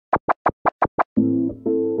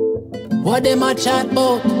What them a chat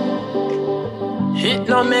about? It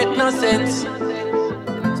no make no sense. So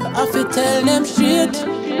I fi tell them straight.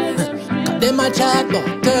 Them a chat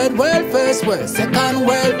about third world, first world, second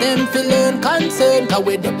world. Them fi learn concern, cause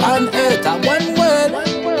we the on earth a one world.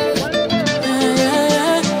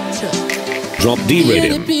 Drop D Hear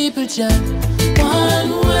Riddim. the people chat,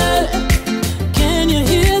 one world. Can you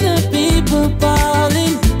hear the people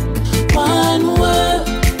bawling? One world.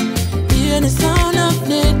 Hear the sound of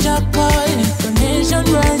nature calling. The nation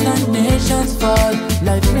rise and nations fall.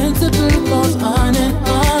 Life principle goes on and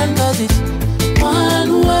on. Cause it's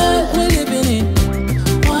one world we living in.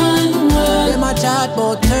 One world. Them a chat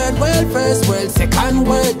about third world, first world, second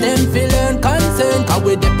world. Them feel learn concern, cause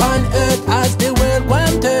we depend earth as the world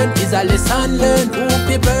one turn. Is a lesson learned. Who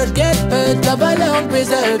people get hurt, love alone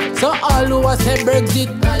preserved. So all who a say Brexit,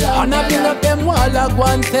 and a build up them wall like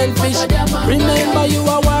one selfish. Remember you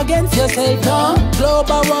are war against yourself now.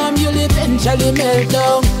 Global warm, you'll eventually melt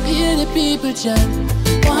down. Hear the people chant,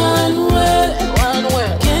 one word, one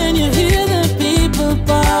word. Can you hear the people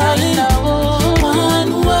bawling?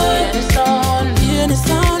 One word, hear the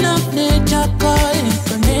sound of nature calling.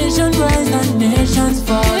 The nation rise and nations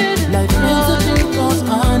fall. Life principle goes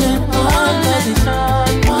on and on. Cause it's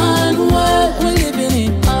one world we living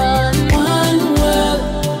in. One world.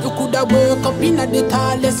 You coulda work up in the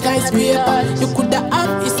tallest skyscraper. You coulda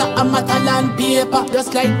have is a Matalan paper.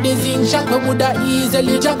 Just like the zinc shot, we woulda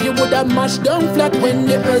easily drop. You woulda mash down flat when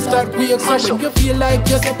the earth start quake. So when you feel like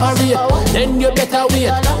you separate, then you better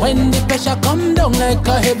wait. When the pressure come down like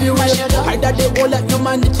a heavy weight, either the whole of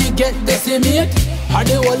humanity get decimated, or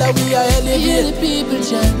the whole of we are elevate. Hear the people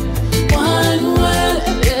chant, one world.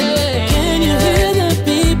 Can you hear the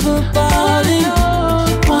people bawling?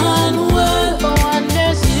 One world.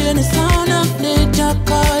 Hear the sound of nature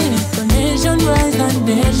calling. The nation rise and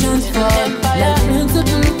nations fall. Life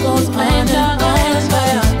principle goes on and on.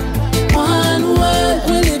 One world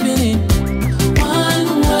we living in. One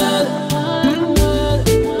world.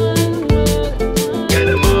 Get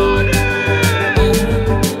them on.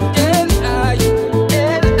 L.I.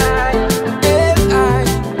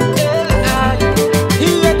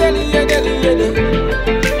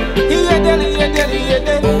 Here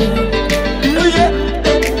Delhi.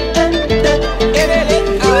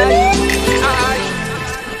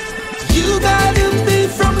 You gotta be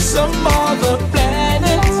from some other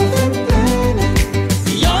planet,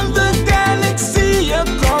 beyond the galaxy,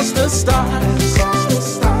 across the stars.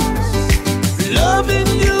 Loving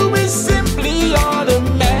you is simply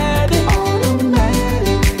automatic.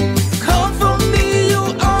 Come for me, you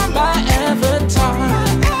are my avatar.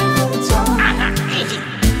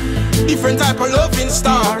 Different type of loving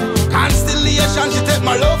star. Constellation, she take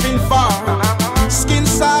my loving far. Skin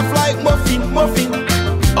soft like muffin.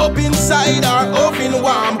 Up inside her oven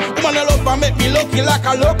warm. Woman I love her make me lucky like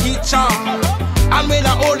a lucky charm. And when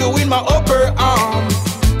I hold you in my upper arm,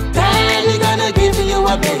 Daddy gonna give you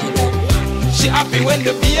a baby. She happy when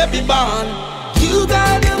the baby born. You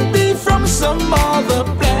gotta be from some other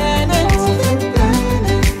planet,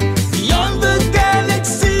 beyond the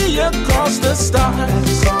galaxy, across the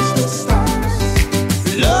stars.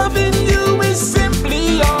 Loving you is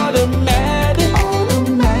simply automatic.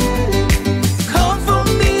 Come for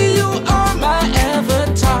me, you are my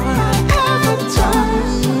avatar.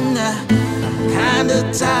 I'm kinda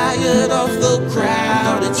tired of the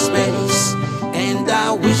crowded space, and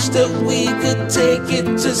I wish that we could take it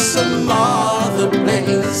to some other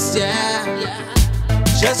place. Yeah,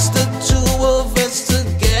 just the two of us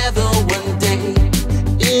together one day,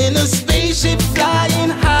 in a spaceship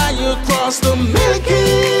flying high across the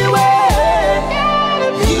Milky Way.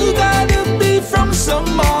 You gotta be from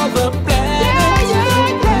some other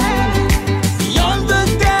planet, beyond the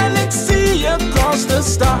galaxy, across the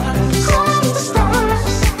stars.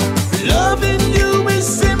 Loving you is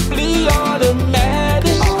simply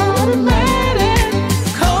automatic.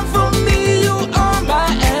 Come for me, you are my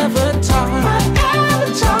avatar.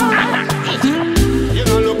 You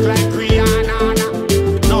don't look like Rihanna.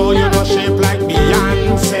 No, you don't shape like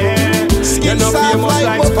Beyonce. You're not famous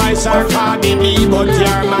like Spice or Cardi B, but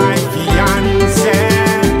you're my fiancé.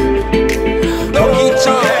 Oh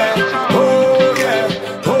yeah, oh yeah,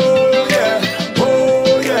 oh yeah,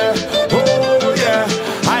 oh yeah, oh yeah.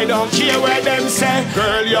 I don't care what them say,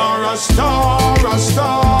 girl, you're a star, a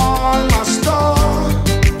star, a star.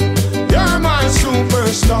 You're my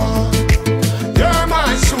superstar. You're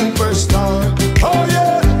my superstar. Oh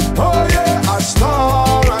yeah, a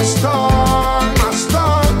star, a star, a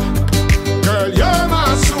star. Girl, you're my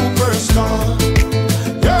superstar.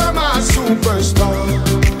 You're my superstar.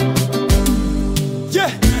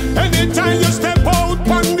 Yeah, anytime you step out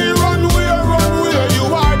on the runway,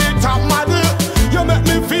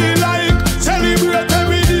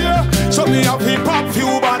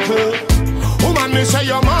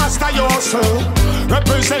 hustle.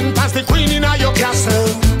 Represent as the queen in your castle.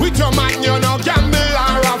 With your man, you know gamble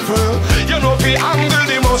and raffle. You know the angle,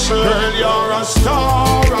 the muscle. Girl, you're a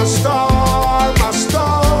star, my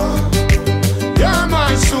star. You're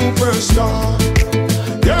my superstar.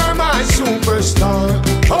 You're my superstar.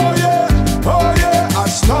 Oh yeah, a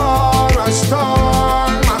star, my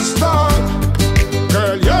star.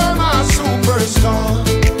 Girl, you're my superstar.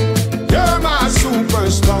 You're my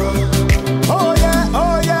superstar. Oh yeah.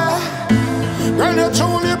 Girl, you're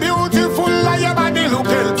truly beautiful, and your body look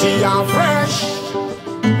healthy and fresh.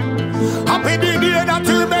 Happy the day that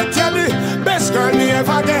you met you the best girl you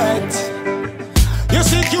ever get. You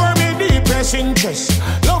secure me deepest interest.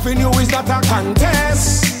 Loving you is not a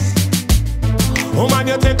contest. Oh man,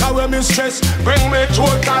 you take away my stress. Bring me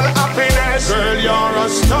total happiness. Girl, you're a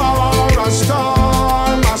star, my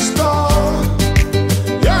star.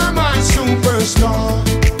 You're my superstar.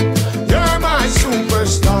 You're my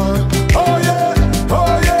superstar. Oh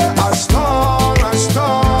yeah, a star, my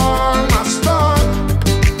star.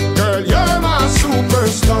 Girl, you're my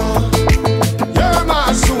superstar. You're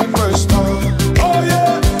my superstar. Oh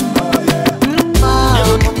yeah.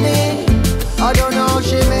 Mommy, I don't know how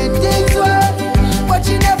she made things work, but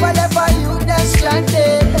she never left her youth that's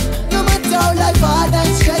stranded. No matter how life hard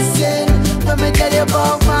and stressing, let me tell you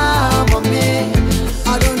about my mommy.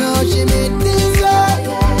 I don't know how she made things work.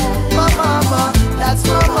 My mama, that's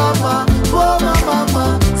my mama. Oh my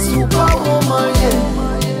mama, superwoman, yeah.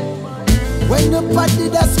 When the pot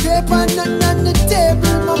did a scrape and nothing on the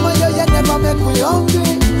table, mama, you never make me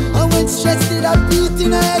hungry. And when stress did a beat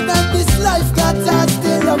in her head and this life got her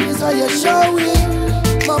still, love is what you show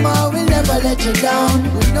it. Mama, will never let you down.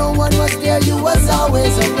 When no one was there, you was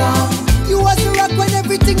always around. You was the rock when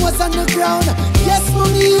everything was on the ground. Yes,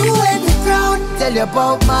 mommy, you were the crown. Tell you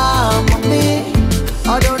about my mommy.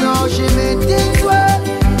 I don't know how she made things work,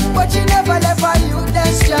 but she never left her youth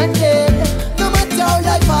that's stranded. No matter how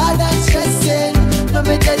life hard and stressing, let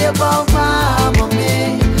me tell you about my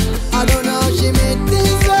mommy. I don't know how she made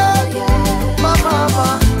things work. My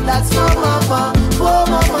mama, that's my mama. Oh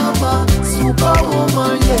my mama,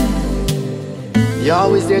 superwoman, yeah. You're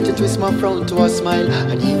always there to twist my frown to a smile.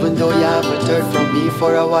 And even though you haven't heard from me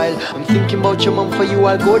for a while, I'm thinking about your mom, for you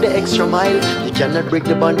I'll go the extra mile. You cannot break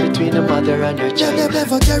the bond between a mother and her child. You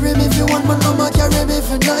never carry me if you want, but mama carry me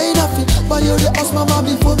for 9. I feel buy you the house, mama,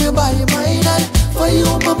 before me buy mine. And for you,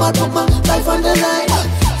 mama, put my life on the line.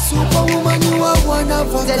 Superwoman, you are one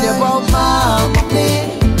of a kind. Tell you about my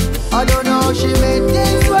mommy. I don't know how she made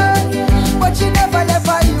things work, but she never left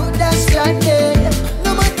her youth that's stranded.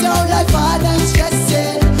 No matter how life hard and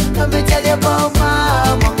stressing, let me tell you about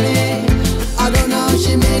my mommy. I don't know how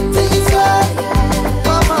she made things work.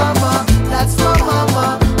 My mama, that's my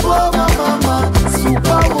mama. Oh my mama,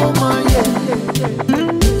 superwoman, yeah.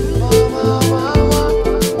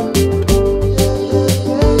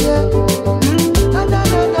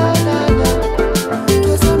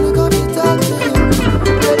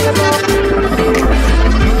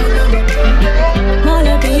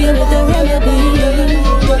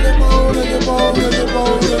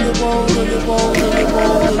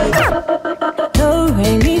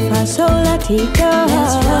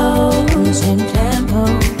 Let's roll in tempo.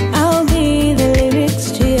 I'll be the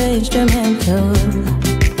lyrics to your instrumental.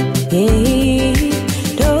 Yeah,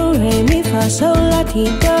 do re mi fa sol la ti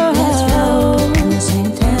do. Let's roll in the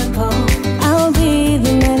same tempo. I'll be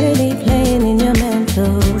the melody playing in your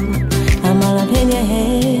mental. I'm all up in your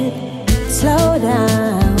head. Slow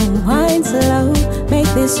down, wind slow. Make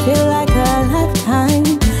this feel like a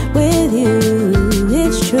lifetime with you.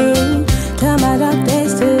 It's true. Turn my dark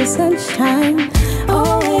days to sunshine.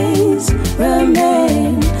 Always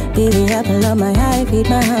remain. Be the apple of my eye, feed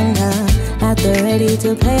my hunger. At the ready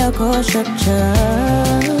to play a chord structure.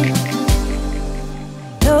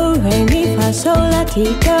 Do, re, mi, fa, sol, la, ti,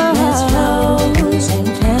 do. Let's roll in the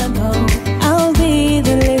same tempo. I'll be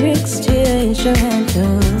the lyrics to your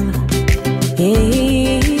instrumental.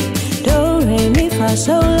 Yeah. Do, re, mi, fa,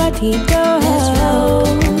 sol, la, ti, do. Let's roll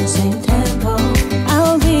in the same tempo.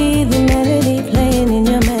 I'll be the melody playing in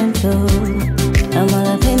your mental. I'm all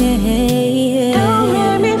up in your head. Don't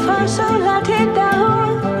hear me for so let it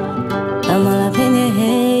down. I'm all up in your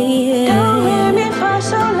head. Don't hear me for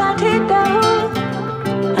so let it down.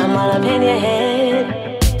 I'm all up in your head.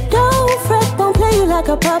 Don't fret, won't play you like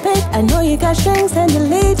a puppet. I know you got strings and the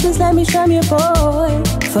lead, just let me strum your boy.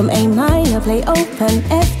 From A minor, play open,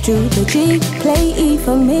 F to the G, play E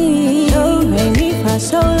for me. Do, re, mi, fa,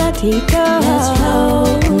 sol, la, ti, do. Let's roll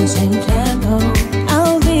in the same tempo.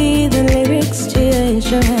 I'll be the lyrics to your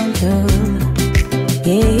instrumental.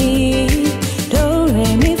 Yeah, do,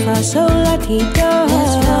 re, mi, fa, sol, la, ti, do.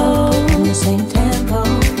 Let's roll in the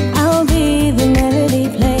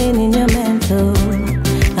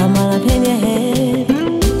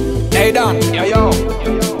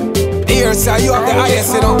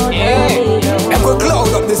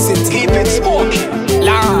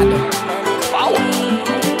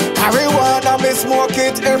smoke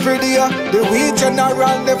it every day. The weed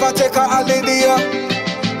general never take a holiday.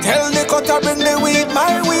 Tell the cutter bring the weed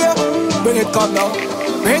my way. Bring it come now.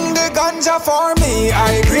 Bring the ganja for me,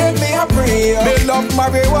 I grade me a prayer. Me love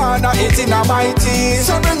marijuana, it in a my tea.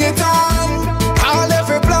 So bring it on. All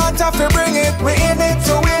every plant have to bring it. We in it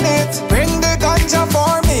to win it. Bring the ganja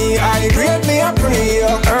for me, I grade me a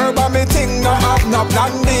prayer. Herb and me thing no have no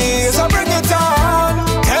plan B. So bring it on.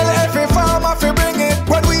 Tell every farmer to bring it.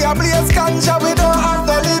 When we a blaze ganja, we don't have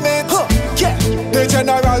no limit. Yeah. The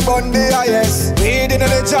general bun the highest. Weed in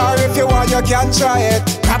the jar, if you want you can try it.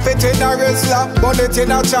 Wrap it in a wristlock, bun it in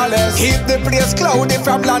a chalice. Keep the place cloudy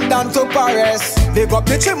from London to Paris. Big up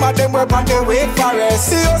the trimmer, them work on the way forest.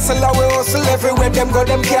 The hustler we hustle everywhere, them go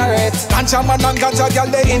them carrot. Ganja man and ganja girl,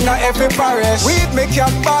 they in a every parish. Weed me can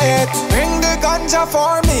buy it. Bring the ganja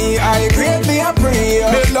for me, I grade me a prayer.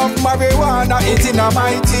 Me love marijuana, it in a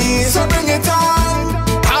my tea. So bring it on.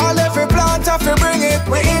 All every plant have to bring it.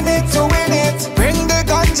 We in it to win it. Bring the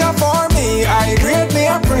ganja for me, I grade me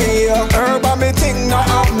a prayer. Herb and me thing no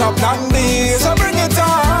have no plan B. So bring it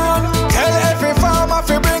on. Tell every farmer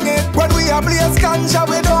to bring it. When we a blaze ganja,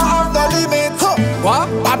 we don't have no limit. What?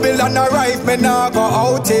 Babylon arrive, me nah go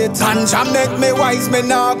out it. Ganja make me wise, me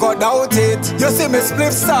nah go doubt it. You see me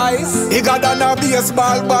split size, bigger than a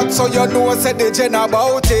baseball bat, so you know say the gen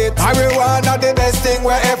about it. Marijuana the best thing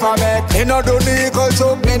we ever make. Me no do legal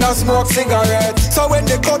joke, me no smoke cigarettes. So when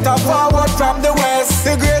they cut a forward from the west,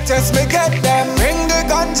 the greatest me get them. Bring the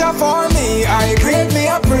ganja for me, I grade me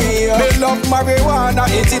a prayer. Me love marijuana,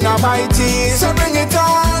 it in a my tea. So bring it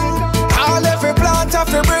on. All every plant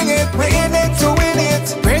have to bring it. We in it to win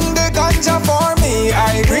it. Bring the ganja for me,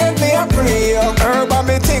 I grade me a prayer. Herb and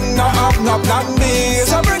me thing no have no plan B.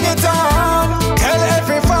 So bring it on. Tell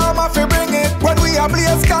every farmer to bring it. When we a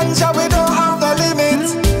blaze ganja, we don't have no limit.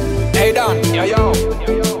 Hey Don, yo.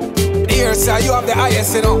 Here sir, you have the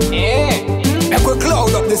highest, you know. Yeah. Make we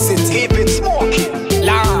cloud up the city. Keep it smoking,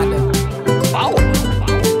 Lord. Wow.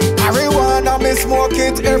 Marijuana me smoke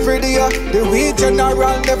it every day. The weed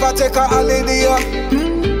general never take a holiday.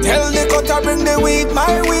 Tell the cutter bring the weed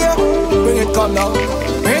my way. Bring it come now.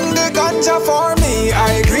 Bring the ganja for me,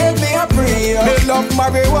 I grade me a prayer. Me love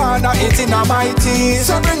marijuana, it in a my tea.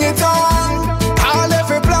 So bring it on. All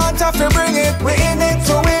every plant have to bring it. We in it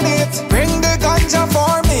to win it. Bring the ganja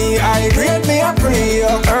for me, I grade me a prayer.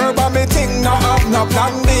 Herb and me thing no have no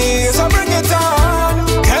plan B. So bring it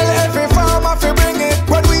on. Tell every farmer to bring it.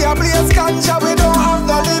 When we a blaze ganja, we don't have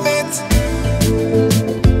no limit.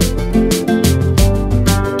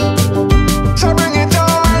 So bring it on.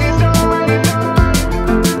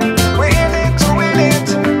 We in it to win it.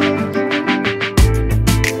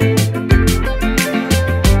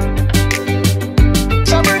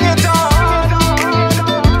 So bring it on.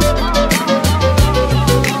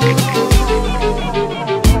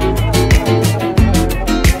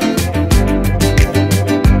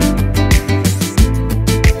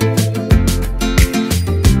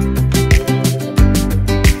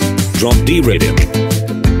 Drop D Riddim.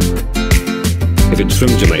 If it's from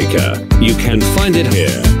Jamaica, you can find it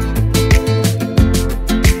here.